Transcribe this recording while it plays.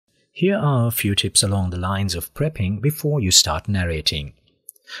Here are a few tips along the lines of prepping before you start narrating.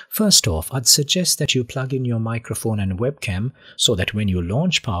 First off, I'd suggest that you plug in your microphone and webcam so that when you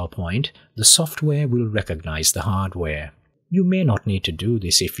launch PowerPoint, the software will recognize the hardware. You may not need to do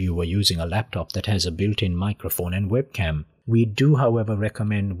this if you were using a laptop that has a built-in microphone and webcam. We do, however,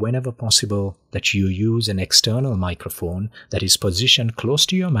 recommend whenever possible that you use an external microphone that is positioned close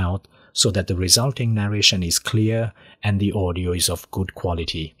to your mouth so that the resulting narration is clear and the audio is of good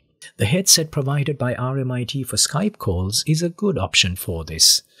quality. The headset provided by RMIT for Skype calls is a good option for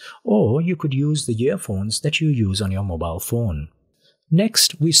this, or you could use the earphones that you use on your mobile phone.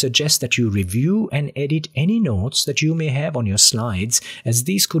 Next, we suggest that you review and edit any notes that you may have on your slides, as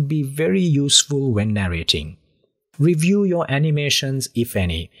these could be very useful when narrating. Review your animations, if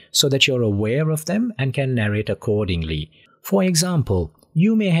any, so that you're aware of them and can narrate accordingly. For example,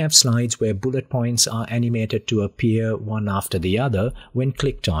 you may have slides where bullet points are animated to appear one after the other when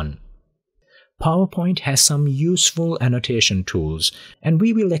clicked on. PowerPoint has some useful annotation tools, and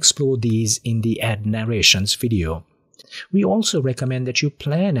we will explore these in the Add Narrations video. We also recommend that you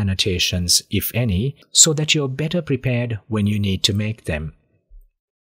plan annotations, if any, so that you're better prepared when you need to make them.